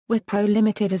Wipro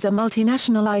Limited is a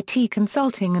multinational IT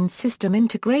consulting and system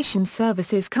integration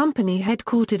services company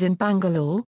headquartered in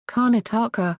Bangalore,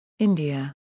 Karnataka,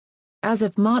 India. As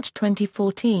of March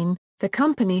 2014, the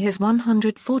company has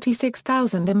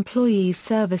 146,000 employees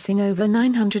servicing over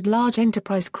 900 large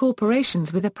enterprise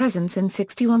corporations with a presence in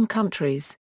 61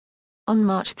 countries. On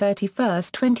March 31,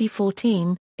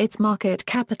 2014, its market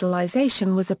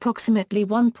capitalization was approximately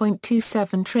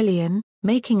 1.27 trillion,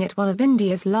 making it one of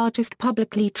India's largest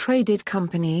publicly traded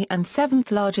company and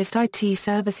seventh largest IT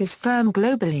services firm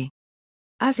globally.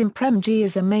 Azim Premji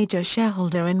is a major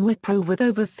shareholder in Wipro with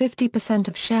over 50%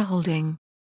 of shareholding.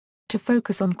 To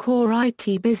focus on core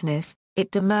IT business,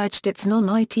 it demerged its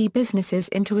non-IT businesses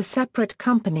into a separate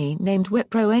company named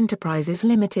Wipro Enterprises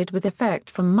Limited with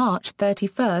effect from March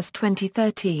 31,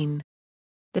 2013.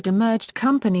 The demerged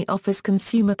company offers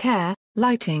consumer care,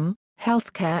 lighting,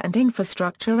 healthcare and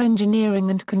infrastructure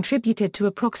engineering and contributed to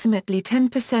approximately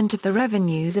 10% of the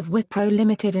revenues of Wipro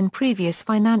Limited in previous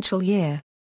financial year.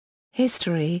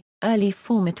 History: early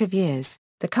formative years.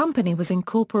 The company was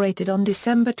incorporated on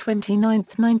December 29,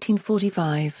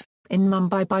 1945, in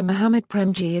Mumbai by Mohammed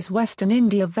Premji as Western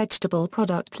India Vegetable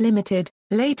Product Limited,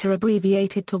 later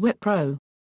abbreviated to Wipro.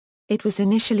 It was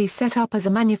initially set up as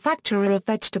a manufacturer of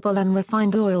vegetable and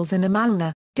refined oils in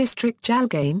Amalna, district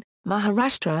Jalgaon,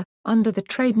 Maharashtra, under the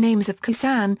trade names of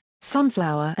Kisan,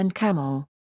 Sunflower and Camel.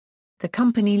 The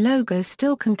company logo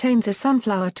still contains a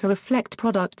sunflower to reflect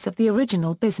products of the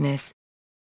original business.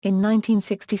 In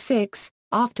 1966,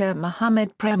 after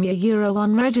Mohammed Premji's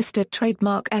unregistered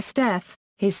trademark's death,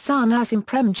 his son Azim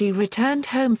Premji returned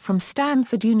home from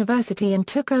Stanford University and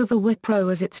took over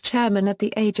Wipro as its chairman at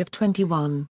the age of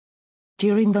 21.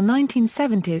 During the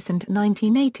 1970s and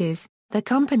 1980s, the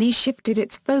company shifted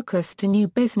its focus to new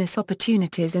business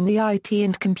opportunities in the IT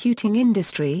and computing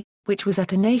industry, which was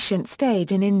at a nascent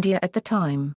stage in India at the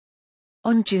time.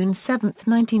 On June 7,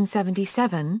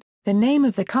 1977, the name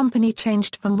of the company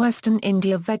changed from Western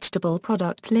India Vegetable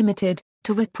Product Limited,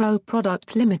 to Wipro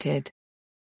Product Limited.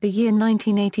 The year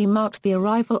 1980 marked the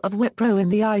arrival of Wipro in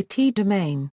the IT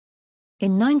domain.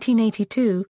 In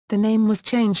 1982, the name was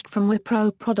changed from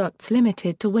Wipro Products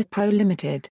Limited to Wipro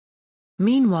Limited.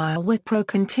 Meanwhile, Wipro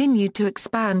continued to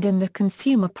expand in the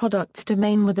consumer products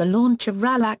domain with the launch of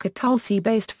Ralak, a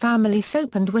Tulsi-based family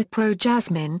soap, and Wipro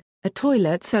Jasmine, a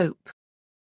toilet soap.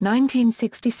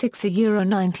 1966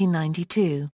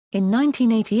 1992. In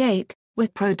 1988,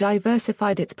 Wipro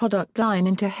diversified its product line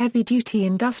into heavy-duty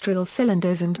industrial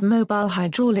cylinders and mobile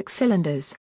hydraulic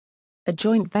cylinders. A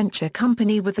joint venture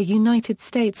company with the United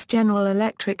States General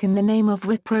Electric in the name of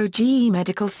Wipro GE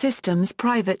Medical Systems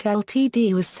Private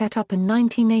Ltd. was set up in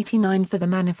 1989 for the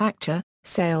manufacture,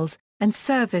 sales, and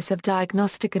service of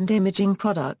diagnostic and imaging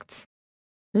products.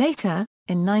 Later,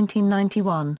 in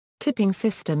 1991, tipping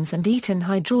systems and Eaton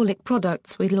hydraulic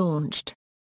products were launched.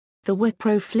 The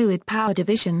Wipro Fluid Power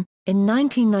Division, in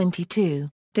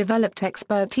 1992, developed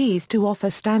expertise to offer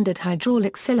standard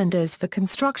hydraulic cylinders for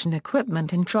construction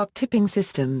equipment and truck tipping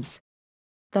systems.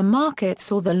 The market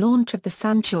saw the launch of the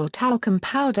Santure talcum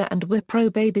powder and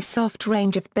Wipro Baby Soft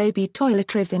range of baby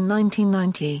toiletries in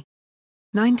 1990.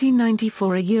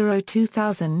 1994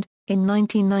 2000. In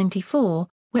 1994,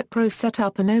 Wipro set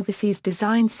up an overseas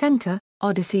design center,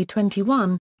 Odyssey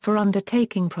 21, for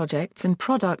undertaking projects and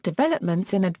product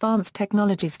developments in advanced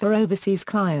technologies for overseas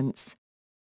clients.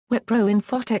 Wipro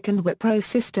Infotech and Wipro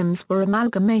Systems were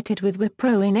amalgamated with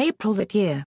Wipro in April that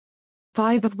year.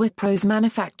 5 of Wipro's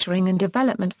manufacturing and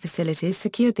development facilities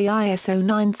secured the ISO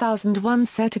 9001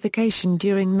 certification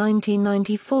during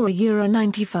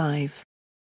 1994-95.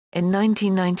 In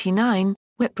 1999,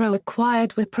 Wipro acquired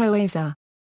Wipro Asia.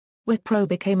 Wipro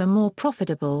became a more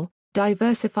profitable,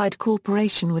 diversified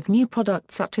corporation with new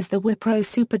products such as the Wipro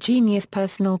Super Genius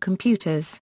personal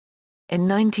computers. In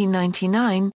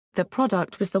 1999, the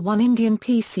product was the one Indian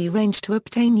PC range to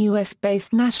obtain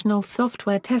US-based National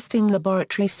Software Testing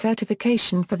Laboratory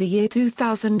certification for the year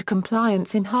 2000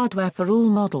 compliance in hardware for all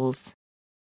models.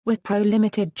 Wipro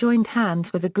Limited joined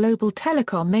hands with a global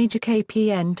telecom major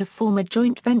KPN to form a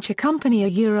joint venture company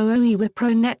OE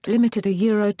Wipro Net Limited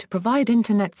to provide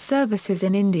internet services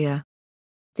in India.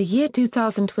 The year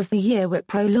 2000 was the year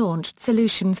Wipro launched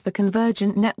solutions for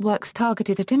convergent networks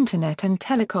targeted at Internet and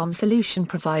telecom solution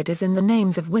providers in the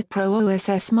names of Wipro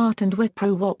OSS Smart and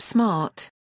Wipro WAP Smart.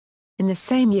 In the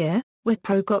same year,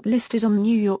 Wipro got listed on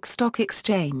New York Stock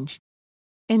Exchange.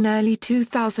 In early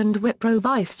 2000, Wipro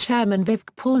Vice Chairman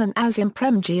Vivek Paul and Azim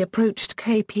Premji approached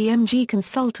KPMG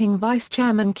Consulting Vice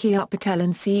Chairman Kirat Patel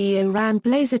and CEO Rand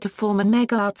Blazer to form a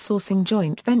mega outsourcing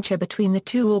joint venture between the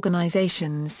two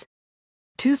organizations.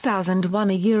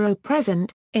 2001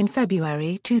 present, In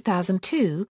February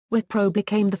 2002, Wipro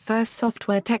became the first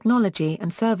software technology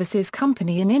and services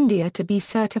company in India to be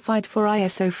certified for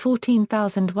ISO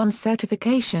 14001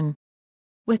 certification.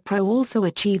 Wipro also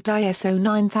achieved ISO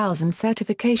 9000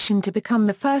 certification to become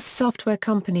the first software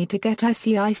company to get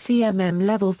SEI CMM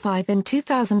Level 5 in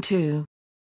 2002.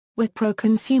 Wipro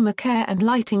Consumer Care and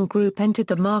Lighting Group entered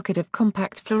the market of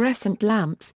compact fluorescent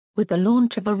lamps, with the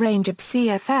launch of a range of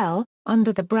CFL,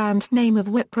 under the brand name of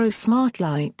Wipro Smart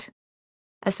Light.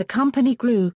 As the company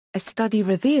grew, a study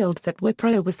revealed that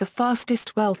Wipro was the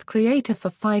fastest wealth creator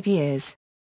for 5 years.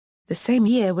 The same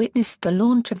year witnessed the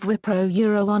launch of Wipro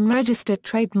Euro unregistered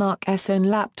trademark S-own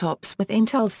laptops with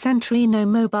Intel's Centrino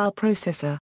mobile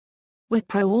processor.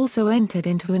 Wipro also entered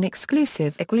into an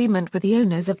exclusive agreement with the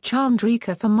owners of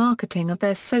Chandrika for marketing of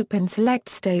their soap in select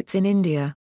states in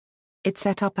India. It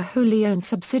set up a wholly owned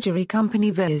subsidiary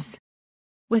company Viz.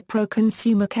 Wipro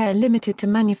Consumer Care Limited to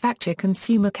manufacture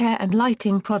consumer care and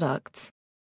lighting products.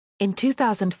 In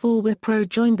 2004 Wipro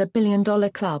joined the $1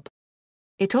 Billion Club.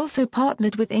 It also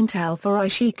partnered with Intel for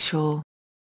iShikshaw.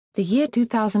 The year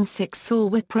 2006 saw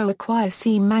Wipro acquire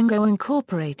Mango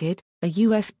Incorporated, a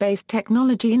US-based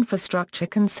technology infrastructure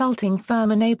consulting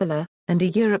firm enabler, and a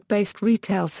Europe-based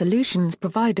retail solutions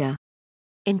provider.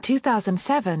 In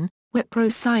 2007, Wipro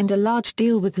signed a large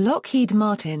deal with Lockheed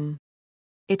Martin.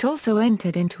 It also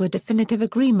entered into a definitive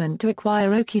agreement to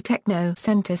acquire Oki Techno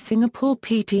Center Singapore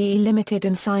Pte Limited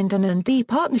and signed an R&D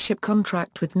partnership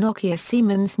contract with Nokia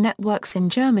Siemens Networks in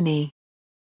Germany.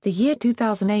 The year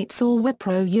 2008 saw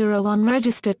Wipro Euro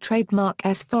unregistered trademark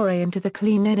S foray into the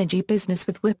clean energy business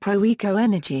with Wipro Eco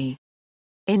Energy.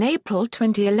 In April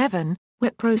 2011,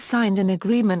 Wipro signed an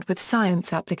agreement with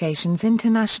Science Applications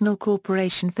International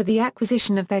Corporation for the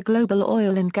acquisition of their global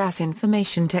oil and gas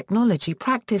information technology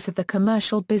practice of the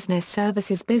Commercial Business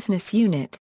Services business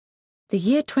unit. The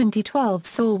year 2012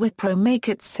 saw Wipro make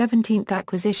its 17th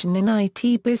acquisition in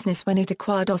IT business when it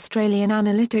acquired Australian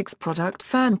analytics product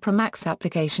firm Promax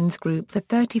Applications Group for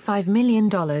 $35 million.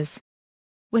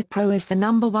 Wipro is the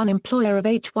 #1 employer of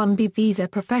H-1B visa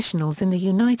professionals in the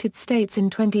United States in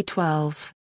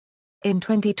 2012. In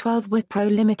 2012 Wipro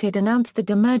Limited announced the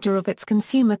demerger of its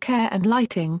consumer care and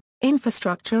lighting,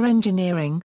 infrastructure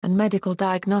engineering, and medical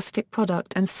diagnostic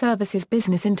product and services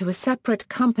business into a separate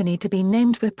company to be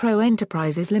named Wipro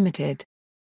Enterprises Limited.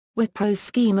 Wipro's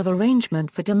scheme of arrangement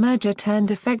for demerger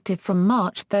turned effective from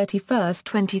March 31,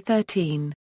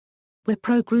 2013.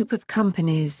 Wipro Group of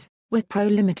Companies, Wipro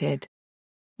Limited.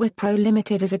 Wipro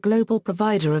Limited is a global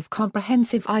provider of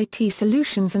comprehensive IT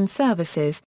solutions and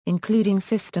services, including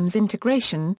systems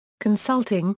integration,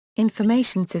 consulting,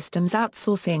 information systems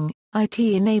outsourcing,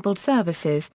 IT-enabled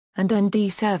services, and R&D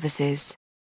services.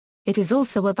 It is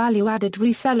also a value-added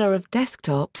reseller of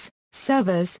desktops,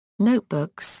 servers,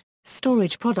 notebooks,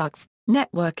 storage products,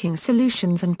 networking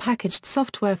solutions and packaged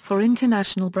software for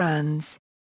international brands.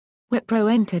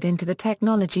 Wipro entered into the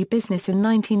technology business in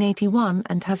 1981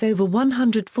 and has over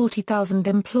 140,000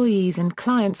 employees and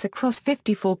clients across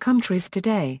 54 countries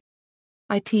today.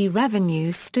 IT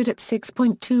revenues stood at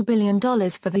 $6.2 billion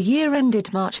for the year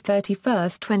ended March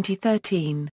 31,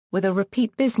 2013, with a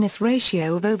repeat business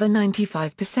ratio of over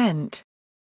 95%.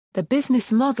 The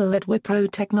business model at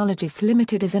Wipro Technologies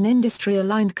Limited is an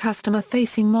industry-aligned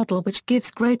customer-facing model which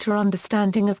gives greater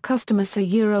understanding of customers a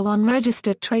Euro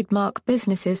unregistered trademark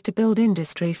businesses to build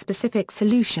industry-specific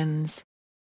solutions.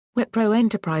 Wipro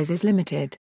Enterprises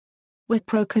Limited.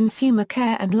 Wipro Consumer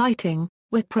Care and Lighting.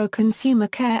 Wipro Consumer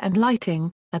Care and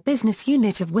Lighting, a business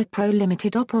unit of Wipro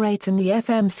Limited, operates in the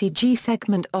FMCG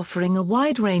segment offering a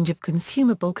wide range of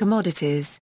consumable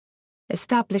commodities.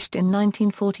 Established in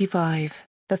 1945,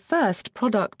 the first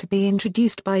product to be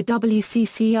introduced by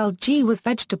WCCLG was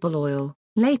vegetable oil,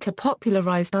 later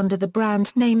popularized under the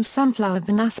brand name Sunflower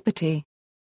Vanaspati.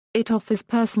 It offers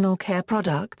personal care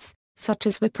products, such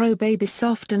as Wipro Baby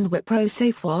Soft and Wipro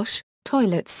Safe Wash,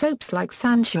 toilet soaps like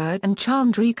Sanshard and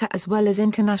Chandrika, as well as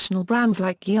international brands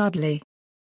like Yardley.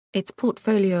 Its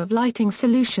portfolio of lighting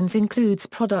solutions includes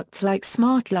products like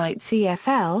Smart Light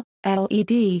CFL,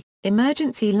 LED,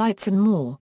 emergency lights and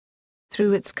more.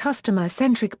 Through its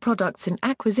customer-centric products and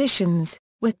acquisitions,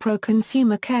 Wipro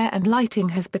Consumer Care and Lighting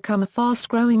has become a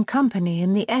fast-growing company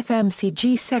in the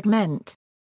FMCG segment.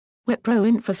 Wipro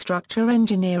Infrastructure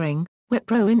Engineering.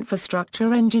 Wipro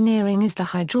Infrastructure Engineering is the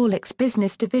hydraulics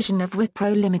business division of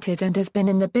Wipro Limited and has been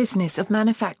in the business of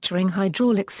manufacturing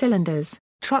hydraulic cylinders,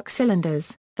 truck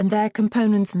cylinders, and their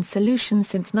components and solutions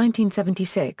since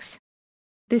 1976.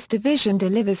 This division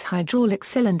delivers hydraulic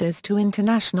cylinders to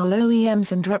international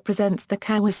OEMs and represents the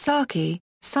Kawasaki,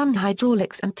 Sun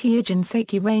Hydraulics and Teijin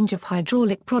Seiki range of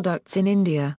hydraulic products in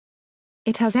India.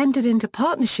 It has entered into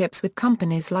partnerships with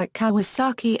companies like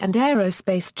Kawasaki and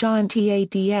aerospace giant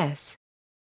EADS.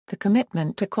 The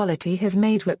commitment to quality has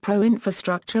made Wipro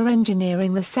Infrastructure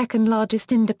Engineering the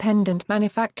second-largest independent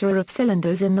manufacturer of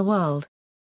cylinders in the world.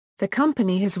 The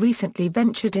company has recently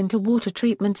ventured into water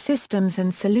treatment systems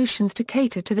and solutions to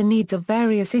cater to the needs of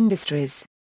various industries.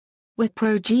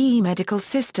 Wipro GE Medical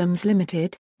Systems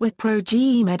Limited. Wipro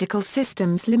GE Medical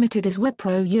Systems Limited is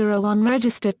Wipro Euro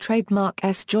unregistered trademark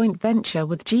S joint venture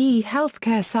with GE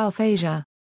Healthcare South Asia.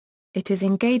 It is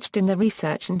engaged in the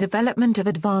research and development of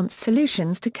advanced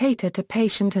solutions to cater to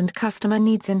patient and customer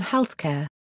needs in healthcare.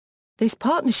 This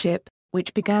partnership,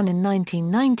 which began in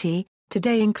 1990,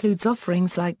 today includes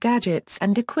offerings like gadgets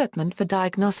and equipment for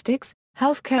diagnostics,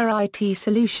 healthcare IT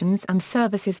solutions and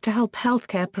services to help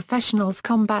healthcare professionals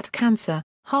combat cancer,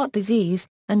 heart disease,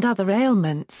 and other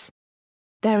ailments.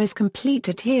 There is complete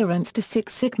adherence to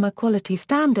Six Sigma quality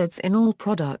standards in all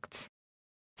products.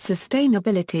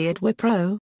 Sustainability at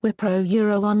Wipro. Wipro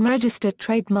Euro unregistered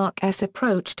trademark S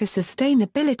approach to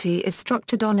sustainability is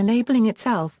structured on enabling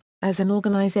itself, as an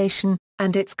organization,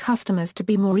 and its customers to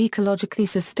be more ecologically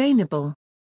sustainable.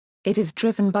 It is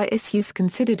driven by issues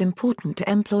considered important to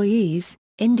employees,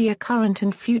 India current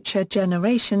and future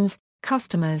generations,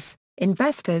 customers,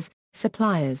 investors,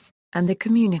 suppliers, and the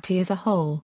community as a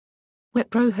whole.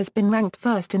 Wipro has been ranked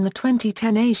first in the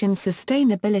 2010 Asian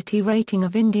Sustainability Rating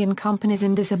of Indian companies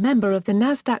and is a member of the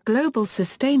Nasdaq Global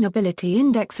Sustainability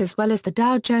Index as well as the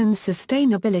Dow Jones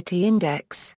Sustainability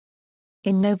Index.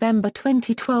 In November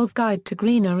 2012 Guide to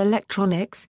Greener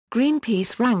Electronics,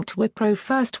 Greenpeace ranked Wipro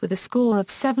first with a score of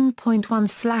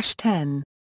 7.1/10.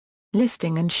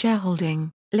 Listing and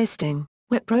shareholding. Listing.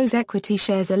 Wipro's equity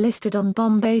shares are listed on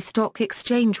Bombay Stock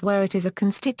Exchange where it is a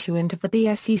constituent of the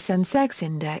BSE Sensex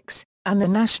Index, and the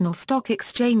National Stock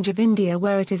Exchange of India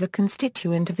where it is a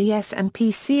constituent of the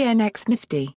S&P CNX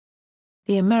Nifty.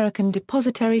 The American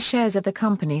depository shares of the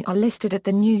company are listed at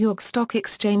the New York Stock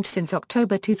Exchange since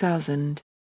October 2000.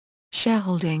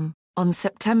 Shareholding. On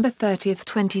September 30,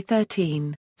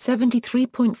 2013,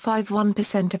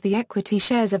 73.51% of the equity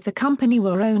shares of the company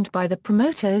were owned by the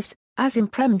promoters, Azim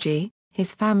Premji,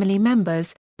 his family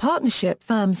members, partnership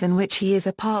firms in which he is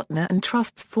a partner and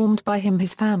trusts formed by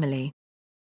his family.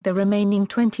 The remaining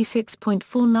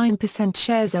 26.49%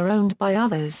 shares are owned by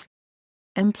others.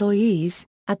 Employees.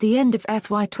 At the end of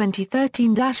FY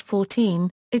 2013-14,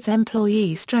 its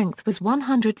employee strength was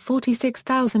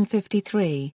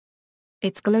 146,053.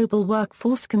 Its global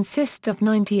workforce consists of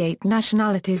 98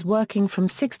 nationalities working from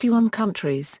 61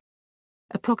 countries.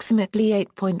 Approximately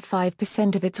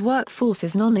 8.5% of its workforce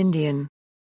is non-Indian.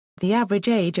 The average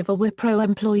age of a Wipro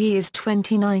employee is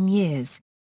 29 years.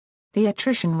 The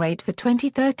attrition rate for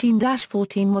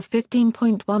 2013-14 was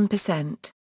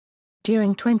 15.1%.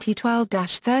 During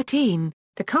 2012-13,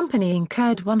 the company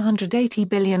incurred $180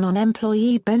 billion on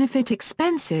employee benefit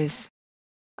expenses.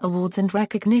 Awards and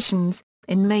recognitions.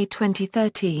 In May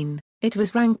 2013, it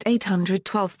was ranked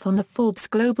 812th on the Forbes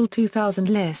Global 2000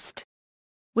 list.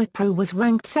 Wipro was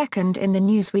ranked second in the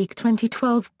Newsweek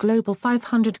 2012 Global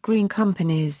 500 Green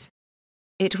Companies.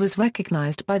 It was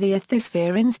recognized by the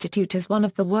Ethisphere Institute as one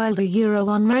of the World Euro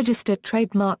unregistered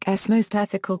trademark S most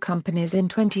ethical companies in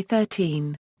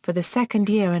 2013, for the second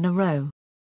year in a row.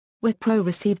 Wipro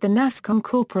received the NASSCOM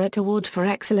Corporate Award for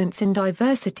Excellence in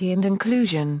Diversity and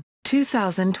Inclusion,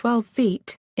 2012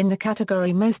 feat, in the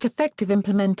category Most Effective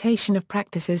Implementation of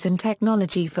Practices and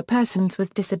Technology for Persons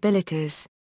with Disabilities.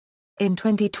 In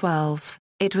 2012,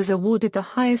 it was awarded the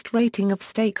highest rating of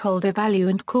stakeholder value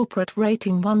and corporate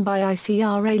rating won by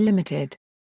ICRA Limited.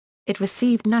 It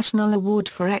received National Award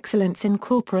for Excellence in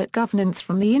Corporate Governance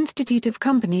from the Institute of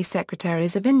Company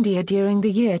Secretaries of India during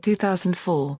the year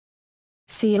 2004.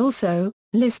 See also,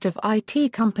 List of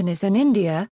IT companies in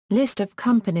India, List of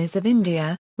companies of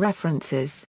India,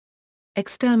 references.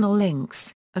 External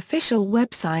links, official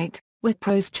website,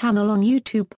 Wipro's channel on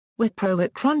YouTube, Wipro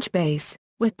at Crunchbase,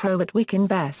 Wipro at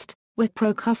WickInvest,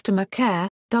 Wipro Customer Care,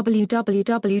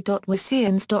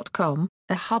 www.wisians.com,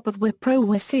 a hub of Wipro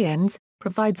Wisians,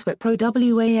 provides Wipro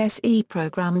WASE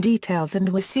program details and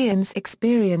Wisians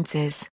experiences.